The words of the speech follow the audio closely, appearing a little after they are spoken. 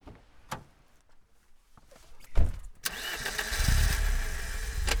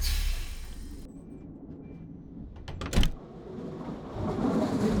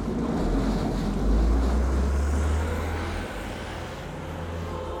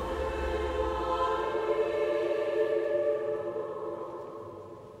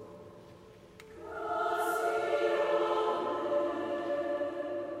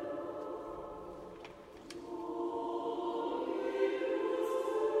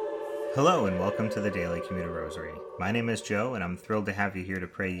Hello and welcome to the Daily Commuter Rosary. My name is Joe and I'm thrilled to have you here to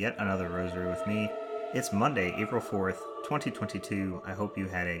pray yet another rosary with me. It's Monday, April 4th, 2022. I hope you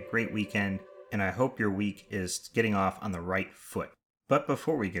had a great weekend and I hope your week is getting off on the right foot. But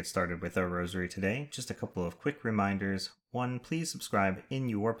before we get started with our rosary today, just a couple of quick reminders. One, please subscribe in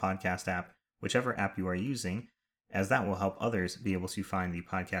your podcast app, whichever app you are using, as that will help others be able to find the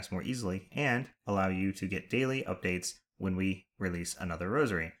podcast more easily and allow you to get daily updates when we release another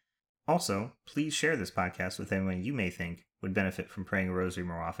rosary. Also, please share this podcast with anyone you may think would benefit from praying a rosary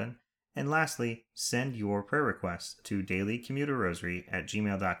more often. And lastly, send your prayer requests to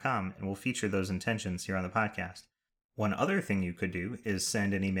dailycommuterrosary@gmail.com and we'll feature those intentions here on the podcast. One other thing you could do is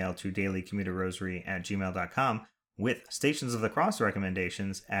send an email to dailycommuterrosary@gmail.com with Stations of the Cross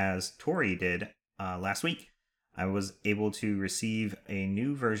recommendations, as Tori did last week. I was able to receive a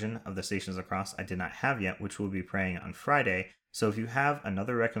new version of the Stations of the Cross I did not have yet, which we'll be praying on Friday. So if you have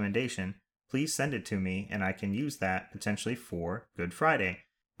another recommendation, please send it to me and I can use that potentially for Good Friday,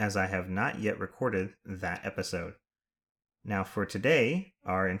 as I have not yet recorded that episode. Now for today,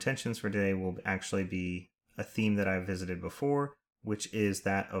 our intentions for today will actually be a theme that I've visited before, which is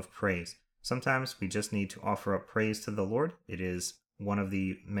that of praise. Sometimes we just need to offer up praise to the Lord. It is one of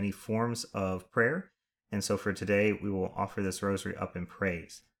the many forms of prayer. And so for today, we will offer this rosary up in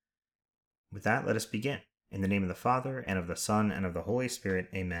praise. With that, let us begin. In the name of the Father, and of the Son, and of the Holy Spirit,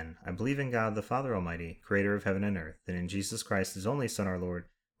 Amen. I believe in God, the Father Almighty, creator of heaven and earth, and in Jesus Christ, his only Son, our Lord,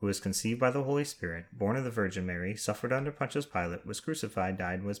 who was conceived by the Holy Spirit, born of the Virgin Mary, suffered under Pontius Pilate, was crucified,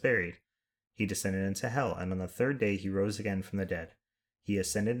 died, and was buried. He descended into hell, and on the third day he rose again from the dead. He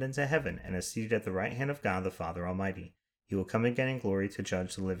ascended into heaven, and is seated at the right hand of God, the Father Almighty. He will come again in glory to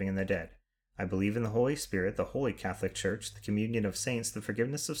judge the living and the dead. I believe in the Holy Spirit, the Holy Catholic Church, the communion of saints, the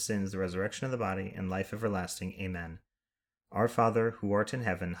forgiveness of sins, the resurrection of the body, and life everlasting. Amen. Our Father, who art in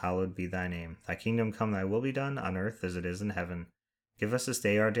heaven, hallowed be thy name. Thy kingdom come, thy will be done, on earth as it is in heaven. Give us this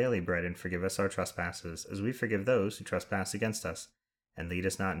day our daily bread, and forgive us our trespasses, as we forgive those who trespass against us. And lead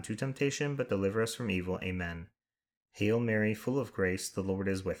us not into temptation, but deliver us from evil. Amen. Hail Mary, full of grace, the Lord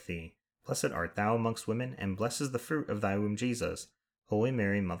is with thee. Blessed art thou amongst women, and blessed is the fruit of thy womb, Jesus. Holy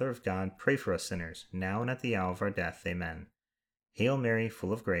Mary, Mother of God, pray for us sinners, now and at the hour of our death. Amen. Hail Mary,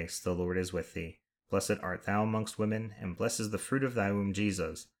 full of grace, the Lord is with thee. Blessed art thou amongst women, and blessed is the fruit of thy womb,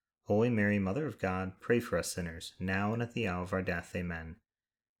 Jesus. Holy Mary, Mother of God, pray for us sinners, now and at the hour of our death. Amen.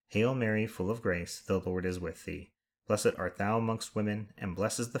 Hail Mary, full of grace, the Lord is with thee. Blessed art thou amongst women, and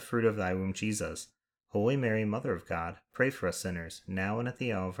blessed is the fruit of thy womb, Jesus. Holy Mary, Mother of God, pray for us sinners, now and at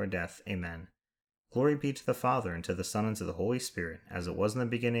the hour of our death. Amen. Glory be to the Father, and to the Son, and to the Holy Spirit, as it was in the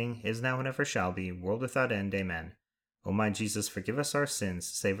beginning, is now, and ever shall be, world without end. Amen. O my Jesus, forgive us our sins,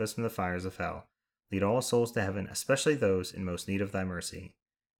 save us from the fires of hell. Lead all souls to heaven, especially those in most need of thy mercy.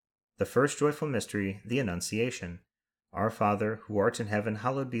 The first joyful mystery, the Annunciation. Our Father, who art in heaven,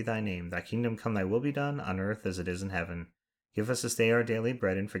 hallowed be thy name. Thy kingdom come, thy will be done, on earth as it is in heaven. Give us this day our daily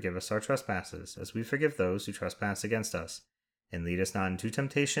bread, and forgive us our trespasses, as we forgive those who trespass against us. And lead us not into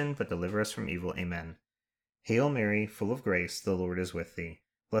temptation, but deliver us from evil. Amen. Hail Mary, full of grace, the Lord is with thee.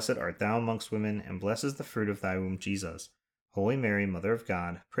 Blessed art thou amongst women, and blessed is the fruit of thy womb, Jesus. Holy Mary, Mother of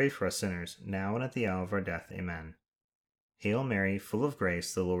God, pray for us sinners, now and at the hour of our death. Amen. Hail Mary, full of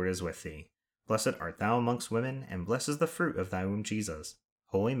grace, the Lord is with thee. Blessed art thou amongst women, and blessed is the fruit of thy womb, Jesus.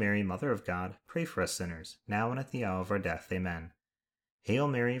 Holy Mary, Mother of God, pray for us sinners, now and at the hour of our death. Amen. Hail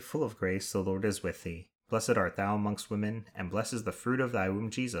Mary, full of grace, the Lord is with thee. Blessed art thou amongst women, and blessed is the fruit of thy womb,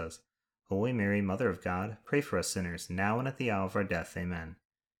 Jesus. Holy Mary, Mother of God, pray for us sinners, now and at the hour of our death. Amen.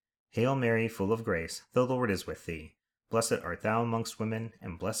 Hail Mary, full of grace, the Lord is with thee. Blessed art thou amongst women,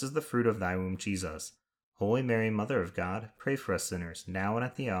 and blessed is the fruit of thy womb, Jesus. Holy Mary, Mother of God, pray for us sinners, now and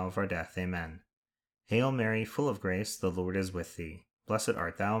at the hour of our death. Amen. Hail Mary, full of grace, the Lord is with thee. Blessed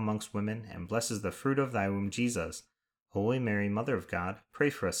art thou amongst women, and blessed is the fruit of thy womb, Jesus. Holy Mary, Mother of God, pray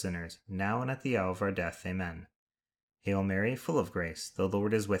for us sinners, now and at the hour of our death. Amen. Hail Mary, full of grace, the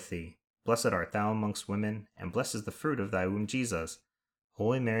Lord is with thee. Blessed art thou amongst women, and blessed is the fruit of thy womb, Jesus.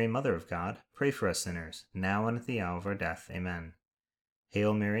 Holy Mary, Mother of God, pray for us sinners, now and at the hour of our death. Amen.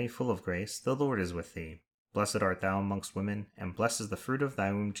 Hail Mary, full of grace, the Lord is with thee. Blessed art thou amongst women, and blessed is the fruit of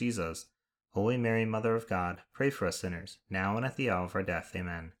thy womb, Jesus. Holy Mary, Mother of God, pray for us sinners, now and at the hour of our death.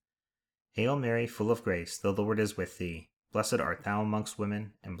 Amen. Hail Mary, full of grace, the Lord is with thee. Blessed art thou amongst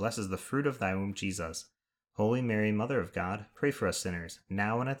women, and blessed is the fruit of thy womb, Jesus. Holy Mary, Mother of God, pray for us sinners,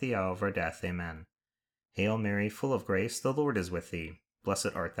 now and at the hour of our death. Amen. Hail Mary, full of grace, the Lord is with thee.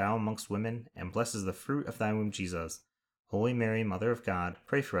 Blessed art thou amongst women, and blessed is the fruit of thy womb, Jesus. Holy Mary, Mother of God,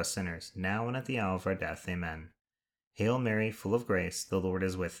 pray for us sinners, now and at the hour of our death. Amen. Hail Mary, full of grace, the Lord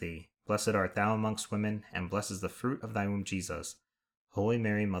is with thee. Blessed art thou amongst women, and blessed is the fruit of thy womb, Jesus. Holy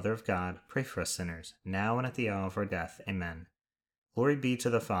Mary, Mother of God, pray for us sinners, now and at the hour of our death. Amen. Glory be to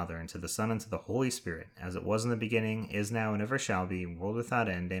the Father, and to the Son, and to the Holy Spirit, as it was in the beginning, is now, and ever shall be, world without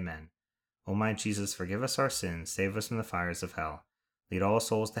end. Amen. O my Jesus, forgive us our sins, save us from the fires of hell. Lead all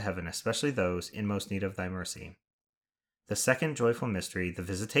souls to heaven, especially those in most need of thy mercy. The second joyful mystery, the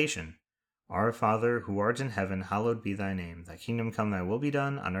Visitation. Our Father, who art in heaven, hallowed be thy name. Thy kingdom come, thy will be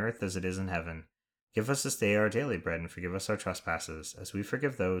done, on earth as it is in heaven. Give us this day our daily bread, and forgive us our trespasses, as we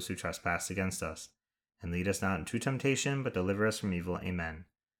forgive those who trespass against us. And lead us not into temptation, but deliver us from evil. Amen.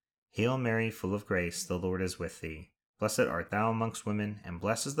 Hail Mary, full of grace, the Lord is with thee. Blessed art thou amongst women, and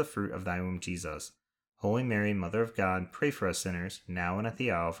blessed is the fruit of thy womb, Jesus. Holy Mary, Mother of God, pray for us sinners, now and at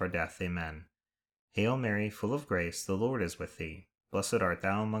the hour of our death. Amen. Hail Mary, full of grace, the Lord is with thee. Blessed art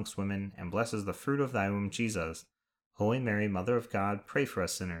thou amongst women, and blessed is the fruit of thy womb, Jesus. Holy Mary, Mother of God, pray for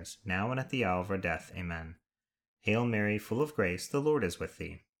us sinners, now and at the hour of our death. Amen. Hail Mary, full of grace, the Lord is with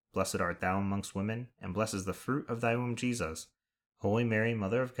thee. Blessed art thou amongst women, and blessed is the fruit of thy womb, Jesus. Holy Mary,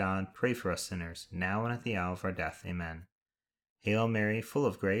 Mother of God, pray for us sinners, now and at the hour of our death. Amen. Hail Mary, full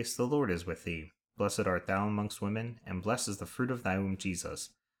of grace, the Lord is with thee. Blessed art thou amongst women, and blessed is the fruit of thy womb,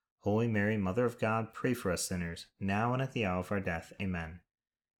 Jesus. Holy Mary, Mother of God, pray for us sinners, now and at the hour of our death. Amen.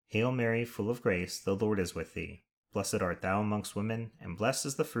 Hail Mary, full of grace, the Lord is with thee. Blessed art thou amongst women, and blessed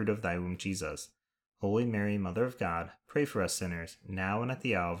is the fruit of thy womb, Jesus. Holy Mary, Mother of God, pray for us sinners, now and at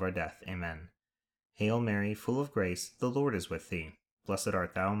the hour of our death. Amen. Hail Mary, full of grace, the Lord is with thee. Blessed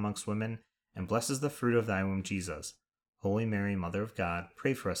art thou amongst women, and blessed is the fruit of thy womb, Jesus. Holy Mary, Mother of God,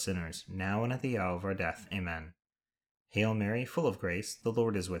 pray for us sinners, now and at the hour of our death. Amen. Hail Mary, full of grace, the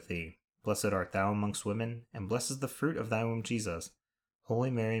Lord is with thee. Blessed art thou amongst women, and blessed is the fruit of thy womb, Jesus. Holy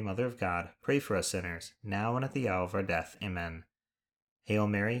Mary, Mother of God, pray for us sinners, now and at the hour of our death. Amen. Hail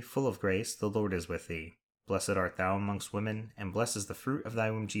Mary, full of grace, the Lord is with thee. Blessed art thou amongst women, and blessed is the fruit of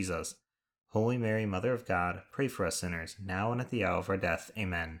thy womb, Jesus. Holy Mary, Mother of God, pray for us sinners, now and at the hour of our death.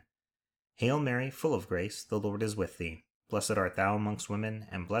 Amen. Hail Mary, full of grace, the Lord is with thee. Blessed art thou amongst women,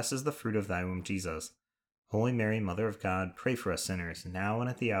 and blessed is the fruit of thy womb, Jesus. Holy Mary, Mother of God, pray for us sinners, now and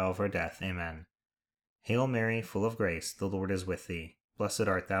at the hour of our death. Amen. Hail Mary, full of grace, the Lord is with thee. Blessed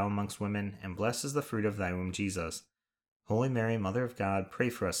art thou amongst women, and blessed is the fruit of thy womb, Jesus. Holy Mary, Mother of God, pray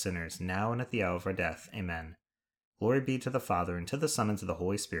for us sinners, now and at the hour of our death. Amen. Glory be to the Father, and to the Son, and to the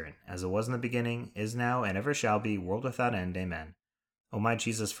Holy Spirit, as it was in the beginning, is now, and ever shall be, world without end. Amen. O my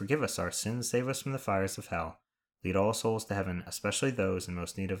Jesus, forgive us our sins, save us from the fires of hell. Lead all souls to heaven, especially those in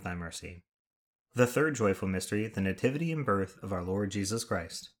most need of thy mercy. The third joyful mystery, the Nativity and Birth of our Lord Jesus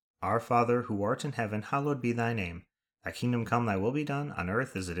Christ. Our Father, who art in heaven, hallowed be thy name. Thy kingdom come, thy will be done, on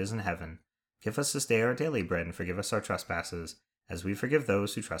earth as it is in heaven. Give us this day our daily bread, and forgive us our trespasses, as we forgive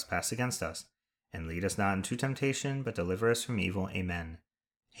those who trespass against us. And lead us not into temptation, but deliver us from evil. Amen.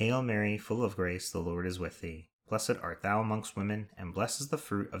 Hail Mary, full of grace, the Lord is with thee. Blessed art thou amongst women, and blessed is the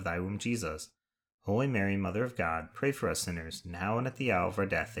fruit of thy womb, Jesus. Holy Mary, Mother of God, pray for us sinners, now and at the hour of our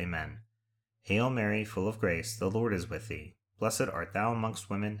death. Amen. Hail Mary, full of grace, the Lord is with thee. Blessed art thou amongst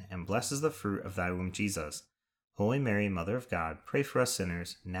women, and blessed is the fruit of thy womb, Jesus. Holy Mary, Mother of God, pray for us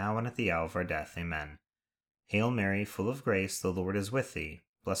sinners, now and at the hour of our death. Amen. Hail Mary, full of grace, the Lord is with thee.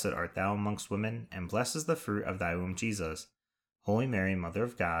 Blessed art thou amongst women, and blessed is the fruit of thy womb, Jesus. Holy Mary, Mother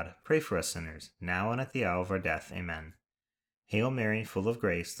of God, pray for us sinners, now and at the hour of our death. Amen. Hail Mary, full of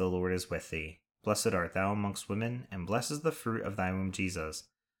grace, the Lord is with thee. Blessed art thou amongst women, and blessed is the fruit of thy womb, Jesus.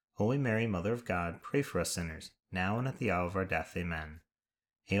 Holy Mary, Mother of God, pray for us sinners, now and at the hour of our death. Amen.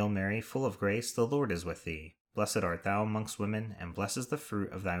 Hail Mary, full of grace, the Lord is with thee. Blessed art thou amongst women, and blessed is the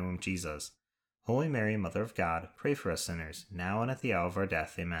fruit of thy womb, Jesus. Holy Mary, Mother of God, pray for us sinners, now and at the hour of our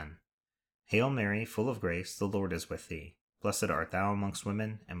death. Amen. Hail Mary, full of grace, the Lord is with thee. Blessed art thou amongst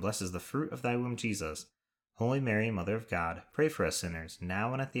women, and blessed is the fruit of thy womb, Jesus. Holy Mary, Mother of God, pray for us sinners,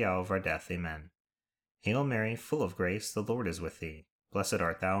 now and at the hour of our death. Amen. Hail Mary, full of grace, the Lord is with thee. Blessed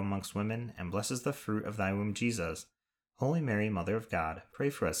art thou amongst women, and blessed is the fruit of thy womb, Jesus. Holy Mary, Mother of God, pray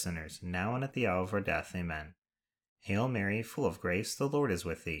for us sinners, now and at the hour of our death. Amen. Hail Mary, full of grace, the Lord is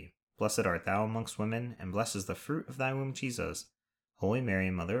with thee. Blessed art thou amongst women, and blessed is the fruit of thy womb, Jesus. Holy Mary,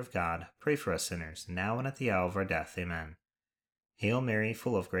 Mother of God, pray for us sinners, now and at the hour of our death. Amen. Hail Mary,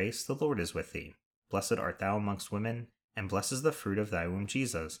 full of grace, the Lord is with thee. Blessed art thou amongst women, and blessed is the fruit of thy womb,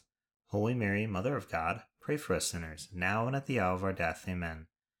 Jesus. Holy Mary, Mother of God, pray for us sinners, now and at the hour of our death. Amen.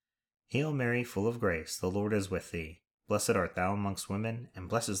 Hail Mary, full of grace, the Lord is with thee. Blessed art thou amongst women, and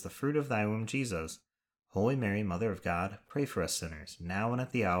blessed is the fruit of thy womb, Jesus. Holy Mary, Mother of God, pray for us sinners, now and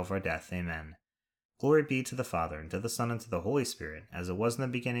at the hour of our death. Amen. Glory be to the Father, and to the Son, and to the Holy Spirit, as it was in the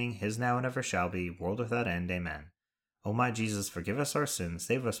beginning, is now, and ever shall be, world without end. Amen. O my Jesus, forgive us our sins,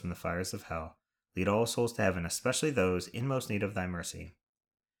 save us from the fires of hell. Lead all souls to heaven, especially those in most need of thy mercy.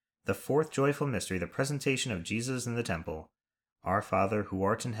 The fourth joyful mystery, the presentation of Jesus in the temple. Our Father, who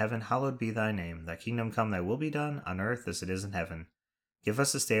art in heaven, hallowed be thy name. Thy kingdom come, thy will be done, on earth as it is in heaven. Give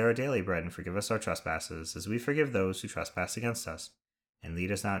us this day our daily bread, and forgive us our trespasses, as we forgive those who trespass against us. And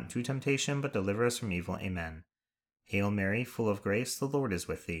lead us not into temptation, but deliver us from evil. Amen. Hail Mary, full of grace, the Lord is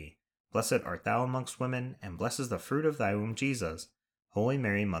with thee. Blessed art thou amongst women, and blessed is the fruit of thy womb, Jesus. Holy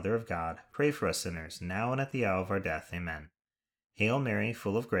Mary, Mother of God, pray for us sinners, now and at the hour of our death. Amen. Hail Mary,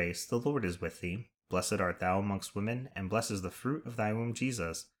 full of grace, the Lord is with thee. Blessed art thou amongst women, and blessed is the fruit of thy womb,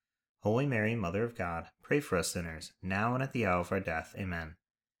 Jesus. Holy Mary, Mother of God, pray for us sinners, now and at the hour of our death. Amen.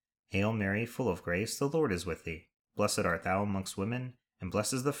 Hail Mary, full of grace, the Lord is with thee. Blessed art thou amongst women, and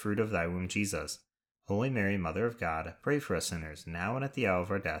blessed is the fruit of thy womb, Jesus. Holy Mary, Mother of God, pray for us sinners, now and at the hour of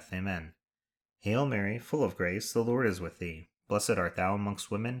our death. Amen. Hail Mary, full of grace, the Lord is with thee. Blessed art thou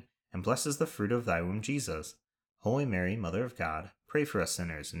amongst women, and blessed is the fruit of thy womb, Jesus. Holy Mary, Mother of God, pray for us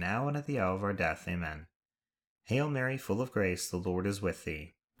sinners, now and at the hour of our death. Amen. Hail Mary, full of grace, the Lord is with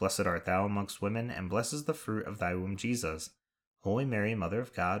thee. Blessed art thou amongst women, and blessed is the fruit of thy womb, Jesus. Holy Mary, Mother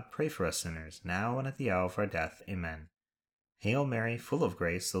of God, pray for us sinners, now and at the hour of our death. Amen. Hail Mary, full of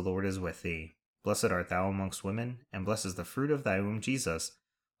grace, the Lord is with thee. Blessed art thou amongst women, and blessed is the fruit of thy womb, Jesus.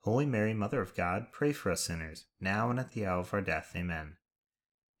 Holy Mary, Mother of God, pray for us sinners, now and at the hour of our death. Amen.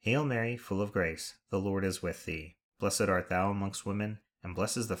 Hail Mary, full of grace, the Lord is with thee. Blessed art thou amongst women, and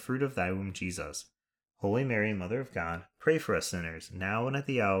blessed is the fruit of thy womb, Jesus. Holy Mary, Mother of God, pray for us sinners, now and at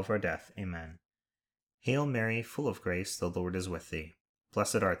the hour of our death. Amen. Hail Mary, full of grace, the Lord is with thee.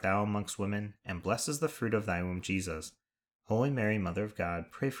 Blessed art thou amongst women, and blessed is the fruit of thy womb, Jesus. Holy Mary, Mother of God,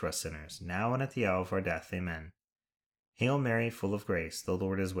 pray for us sinners, now and at the hour of our death. Amen. Hail Mary, full of grace, the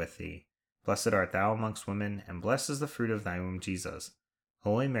Lord is with thee. Blessed art thou amongst women, and blessed is the fruit of thy womb, Jesus.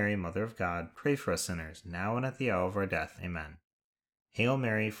 Holy Mary, Mother of God, pray for us sinners, now and at the hour of our death. Amen. Hail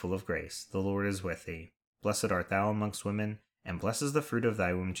Mary, full of grace, the Lord is with thee. Blessed art thou amongst women, and blessed is the fruit of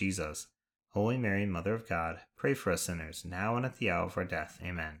thy womb, Jesus. Holy Mary, Mother of God, pray for us sinners, now and at the hour of our death.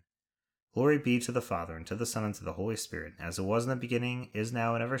 Amen. Glory be to the Father, and to the Son, and to the Holy Spirit, as it was in the beginning, is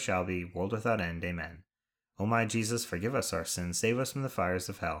now, and ever shall be, world without end. Amen. O my Jesus, forgive us our sins, save us from the fires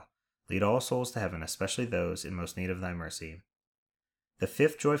of hell. Lead all souls to heaven, especially those in most need of thy mercy. The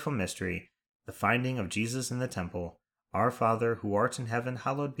fifth joyful mystery, the finding of Jesus in the temple. Our Father, who art in heaven,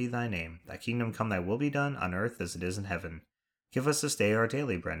 hallowed be thy name. Thy kingdom come, thy will be done, on earth as it is in heaven. Give us this day our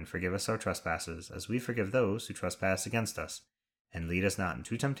daily bread, and forgive us our trespasses, as we forgive those who trespass against us. And lead us not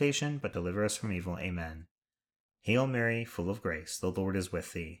into temptation, but deliver us from evil. Amen. Hail Mary, full of grace, the Lord is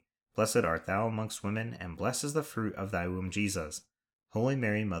with thee. Blessed art thou amongst women, and blessed is the fruit of thy womb, Jesus. Holy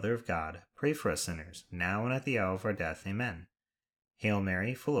Mary, Mother of God, pray for us sinners, now and at the hour of our death. Amen. Hail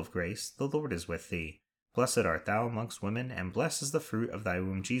Mary, full of grace, the Lord is with thee. Blessed art thou amongst women, and blessed is the fruit of thy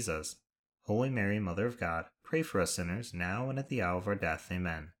womb, Jesus. Holy Mary, Mother of God, pray for us sinners, now and at the hour of our death.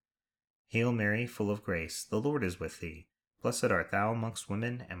 Amen. Hail Mary, full of grace, the Lord is with thee. Blessed art thou amongst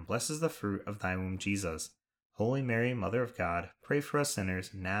women, and blessed is the fruit of thy womb, Jesus. Holy Mary, Mother of God, pray for us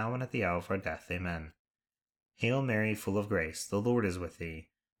sinners, now and at the hour of our death. Amen. Hail Mary, full of grace, the Lord is with thee.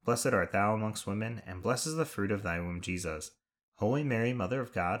 Blessed art thou amongst women, and blessed is the fruit of thy womb, Jesus. Holy Mary, Mother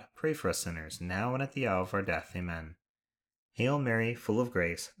of God, pray for us sinners, now and at the hour of our death. Amen. Hail Mary, full of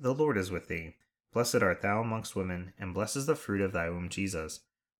grace, the Lord is with thee. Blessed art thou amongst women, and blessed is the fruit of thy womb, Jesus.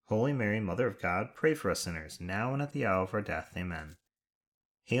 Holy Mary, Mother of God, pray for us sinners, now and at the hour of our death. Amen.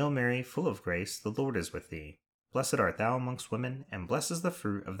 Hail Mary, full of grace, the Lord is with thee. Blessed art thou amongst women, and blessed is the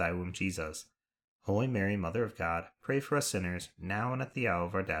fruit of thy womb, Jesus. Holy Mary, Mother of God, pray for us sinners, now and at the hour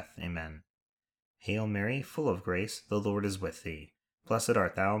of our death. Amen. Hail Mary, full of grace, the Lord is with thee. Blessed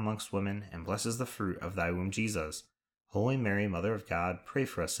art thou amongst women, and blessed is the fruit of thy womb, Jesus. Holy Mary, Mother of God, pray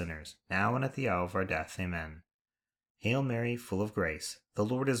for us sinners, now and at the hour of our death. Amen. Hail Mary, full of grace, the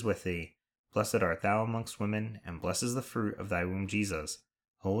Lord is with thee. Blessed art thou amongst women, and blessed is the fruit of thy womb, Jesus.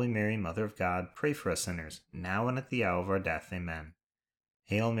 Holy Mary, Mother of God, pray for us sinners, now and at the hour of our death. Amen.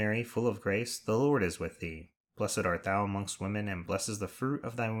 Hail Mary, full of grace, the Lord is with thee. Blessed art thou amongst women, and blessed is the fruit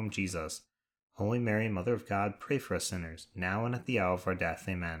of thy womb, Jesus. Holy Mary, Mother of God, pray for us sinners, now and at the hour of our death.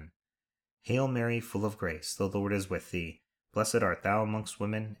 Amen. Hail Mary, full of grace, the Lord is with thee. Blessed art thou amongst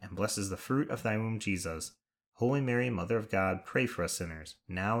women, and blessed is the fruit of thy womb, Jesus. Holy Mary, Mother of God, pray for us sinners,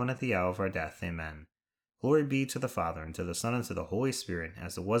 now and at the hour of our death. Amen. Glory be to the Father, and to the Son, and to the Holy Spirit,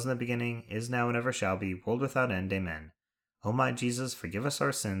 as it was in the beginning, is now, and ever shall be, world without end. Amen. O my Jesus, forgive us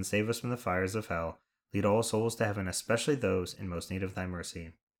our sins, save us from the fires of hell. Lead all souls to heaven, especially those in most need of thy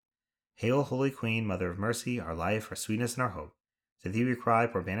mercy. Hail, Holy Queen, Mother of Mercy, our life, our sweetness, and our hope. To thee we cry,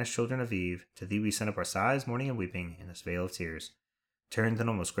 poor banished children of Eve. To thee we send up our sighs, mourning and weeping, in this vale of tears. Turn then,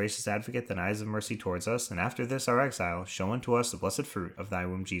 O most gracious Advocate, thine eyes of mercy towards us, and after this our exile, show unto us the blessed fruit of thy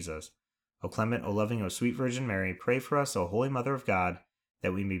womb, Jesus. O clement, O loving, O sweet Virgin Mary, pray for us, O Holy Mother of God,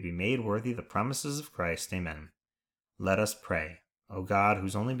 that we may be made worthy the promises of Christ. Amen. Let us pray. O God,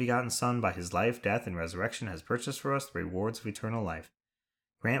 whose only begotten Son, by his life, death, and resurrection, has purchased for us the rewards of eternal life,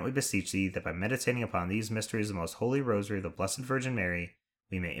 grant, we beseech thee, that by meditating upon these mysteries of the most holy rosary of the Blessed Virgin Mary,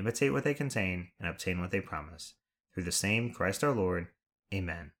 we may imitate what they contain and obtain what they promise. Through the same Christ our Lord.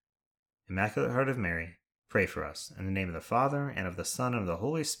 Amen. Immaculate Heart of Mary, pray for us. In the name of the Father, and of the Son, and of the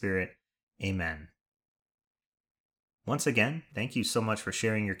Holy Spirit. Amen. Once again, thank you so much for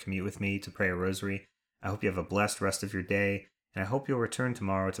sharing your commute with me to pray a rosary. I hope you have a blessed rest of your day, and I hope you'll return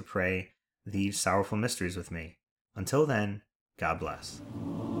tomorrow to pray these sorrowful mysteries with me. Until then, God bless.